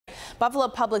Buffalo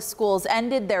Public Schools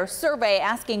ended their survey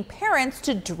asking parents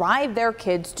to drive their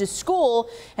kids to school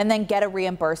and then get a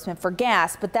reimbursement for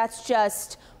gas. But that's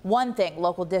just one thing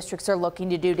local districts are looking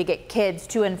to do to get kids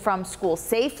to and from school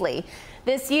safely.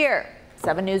 This year,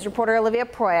 7 News reporter Olivia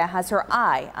Proya has her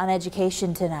eye on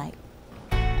education tonight.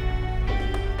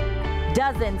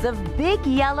 Dozens of big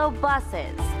yellow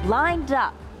buses lined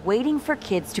up, waiting for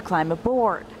kids to climb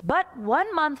aboard. But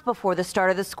 1 month before the start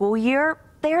of the school year,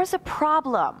 there's a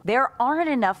problem. There aren't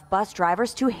enough bus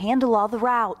drivers to handle all the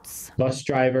routes. Bus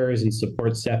drivers and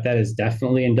support staff, that is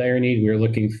definitely in dire need. We're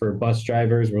looking for bus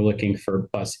drivers. We're looking for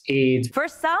bus aides. For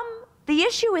some, the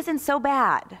issue isn't so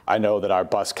bad. I know that our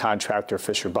bus contractor,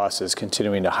 Fisher Bus, is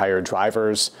continuing to hire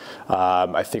drivers.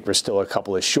 I think we're still a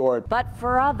couple of short. But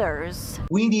for others,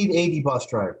 we need 80 bus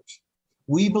drivers.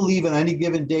 We believe on any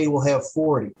given day we'll have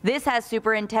 40. This has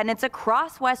superintendents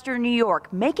across Western New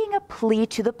York making a plea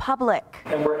to the public.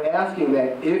 And we're asking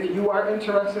that if you are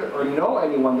interested or know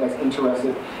anyone that's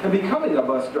interested in becoming a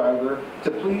bus driver,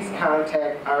 to please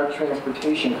contact our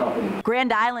transportation company.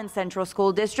 Grand Island Central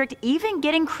School District even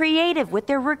getting creative with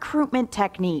their recruitment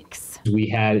techniques. We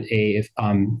had a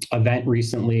event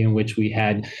recently in which we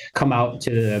had come out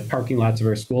to the parking lots of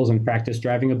our schools and practice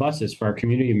driving the buses for our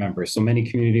community members. So many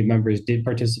community members did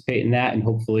participate in that, and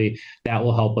hopefully that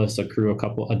will help us accrue a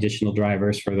couple additional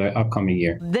drivers for the upcoming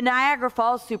year. The Niagara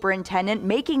Falls superintendent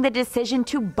making the decision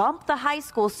to bump the high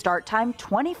school start time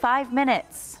 25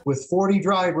 minutes. With 40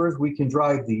 drivers, we can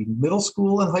drive the middle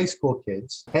school and high school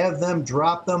kids, have them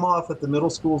drop them off at the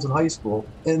middle schools and high school,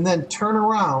 and then turn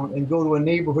around and go to a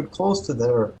neighborhood close to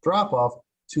their drop-off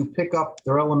to pick up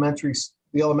their elementary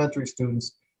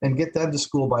students and get them to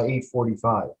school by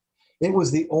 8:45. It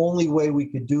was the only way we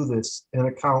could do this and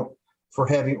account for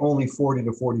having only 40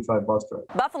 to 45 bus drivers.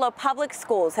 Buffalo Public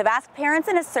Schools have asked parents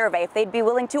in a survey if they'd be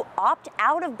willing to opt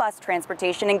out of bus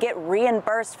transportation and get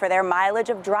reimbursed for their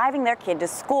mileage of driving their kid to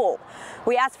school.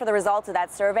 We asked for the results of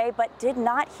that survey, but did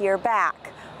not hear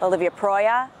back. Olivia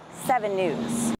Proya, 7 News.